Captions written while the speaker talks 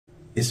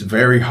It's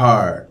very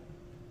hard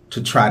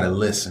to try to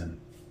listen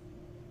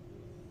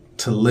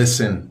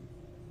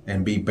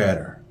and be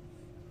better.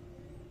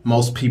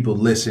 Most people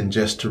listen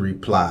just to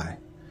reply.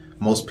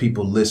 Most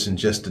people listen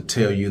just to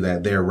tell you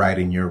that they're right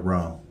and you're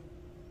wrong.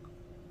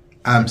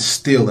 I'm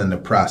still in the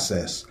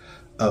process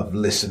of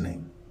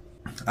listening.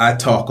 I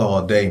talk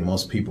all day.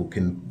 Most people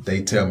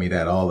they tell me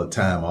that all the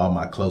time, all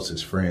my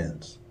closest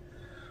friends.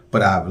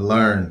 But I've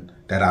learned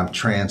that I'm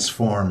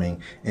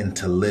transforming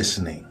into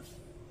listening.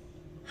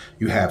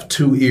 You have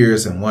 2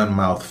 ears and 1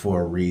 mouth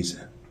for a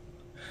reason.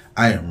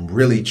 I am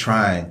really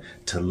trying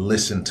to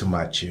listen to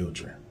my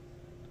children.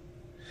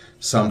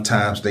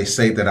 Sometimes they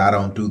say that I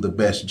don't do the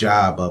best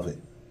job of it,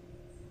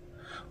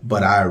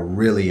 but I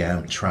really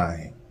am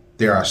trying.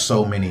 There are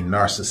so many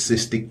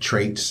narcissistic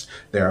traits.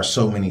 There are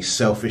so many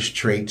selfish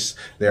traits.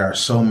 There are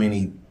so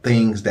many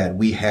things that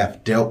we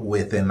have dealt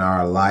with in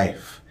our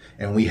life,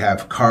 and we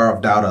have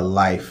carved out a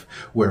life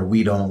where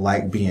we don't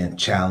like being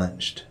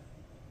challenged.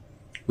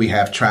 We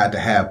have tried to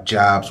have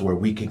jobs where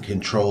we can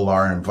control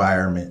our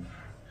environment.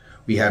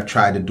 We have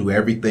tried to do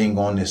everything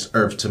on this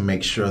earth to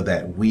make sure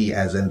that we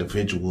as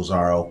individuals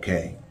are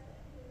okay.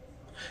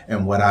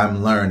 And what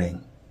I'm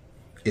learning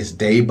is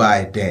day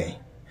by day,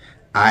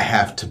 I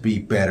have to be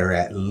better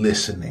at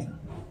listening.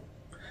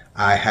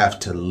 I have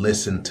to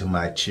listen to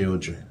my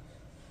children.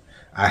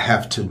 I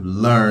have to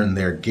learn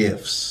their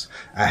gifts.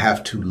 I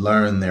have to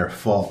learn their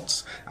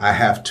faults. I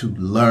have to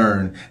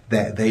learn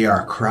that they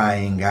are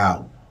crying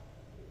out.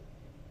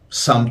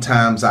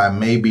 Sometimes I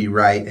may be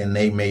right and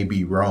they may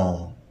be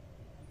wrong,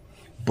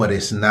 but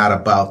it's not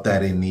about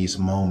that in these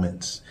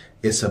moments.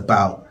 It's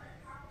about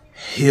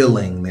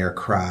healing their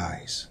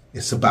cries.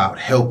 It's about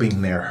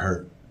helping their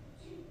hurt.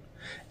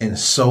 And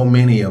so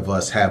many of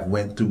us have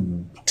went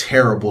through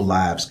terrible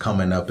lives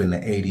coming up in the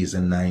 80s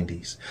and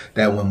 90s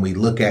that when we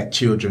look at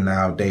children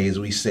nowadays,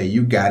 we say,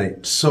 you got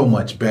it so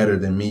much better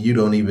than me. You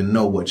don't even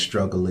know what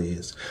struggle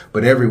is.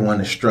 But everyone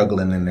is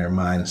struggling in their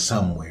mind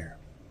somewhere.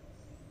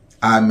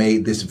 I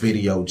made this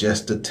video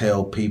just to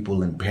tell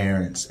people and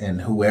parents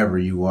and whoever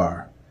you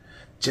are,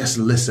 just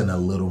listen a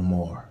little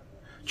more.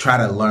 Try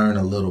to learn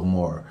a little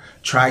more.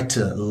 Try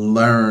to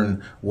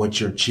learn what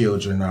your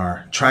children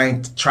are. Try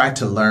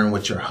to learn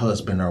what your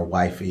husband or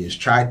wife is.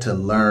 Try to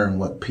learn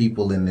what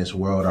people in this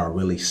world are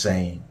really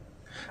saying.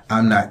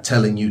 I'm not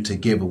telling you to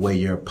give away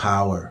your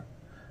power.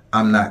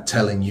 I'm not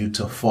telling you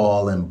to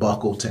fall and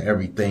buckle to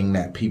everything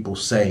that people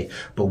say.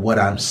 But what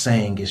I'm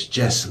saying is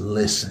just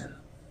listen.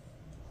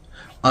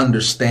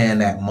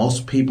 Understand that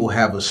most people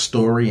have a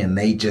story and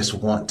they just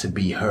want to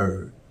be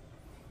heard.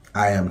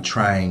 I am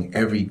trying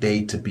every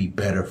day to be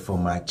better for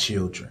my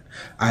children.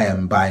 I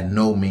am by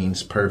no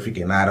means perfect,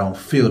 and I don't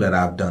feel that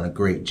I've done a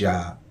great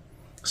job.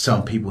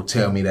 Some people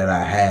tell me that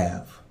I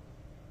have.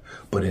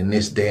 But in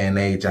this day and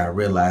age, I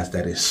realize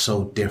that it's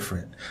so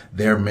different.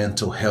 Their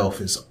mental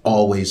health is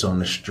always on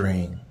the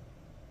string.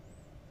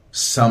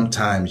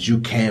 Sometimes you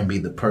can be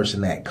the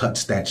person that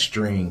cuts that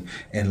string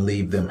and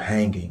leave them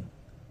hanging.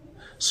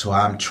 So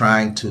I'm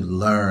trying to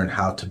learn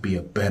how to be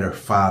a better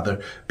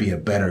father, be a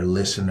better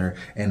listener,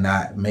 and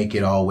not make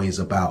it always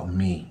about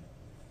me.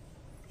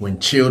 When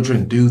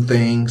children do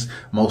things,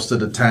 most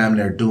of the time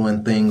they're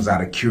doing things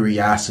out of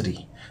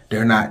curiosity.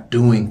 They're not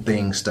doing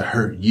things to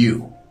hurt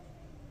you.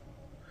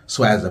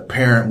 So as a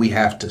parent, we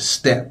have to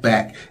step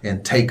back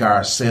and take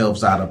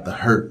ourselves out of the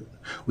hurt.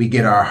 We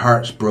get our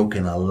hearts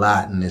broken a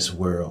lot in this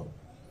world.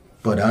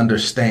 But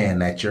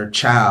understand that your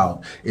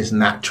child is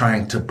not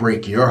trying to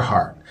break your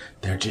heart.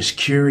 They're just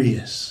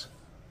curious.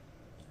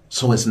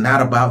 So it's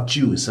not about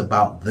you, it's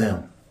about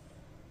them.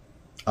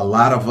 A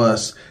lot of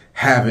us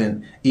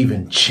haven't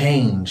even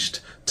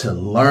changed to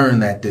learn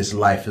that this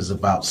life is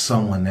about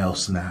someone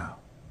else now.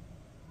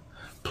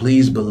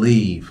 Please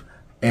believe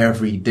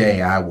every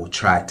day I will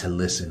try to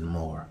listen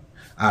more.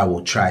 I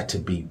will try to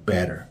be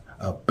better,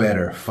 a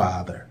better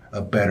father,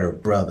 a better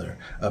brother,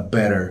 a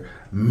better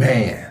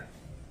man.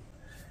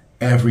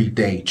 Every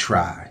day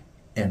try,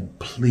 and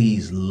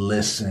please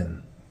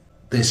listen.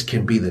 This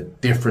can be the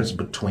difference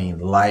between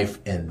life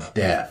and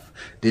death.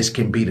 This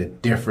can be the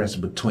difference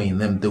between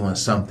them doing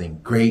something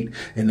great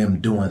and them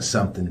doing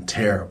something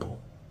terrible.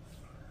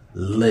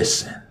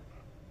 Listen.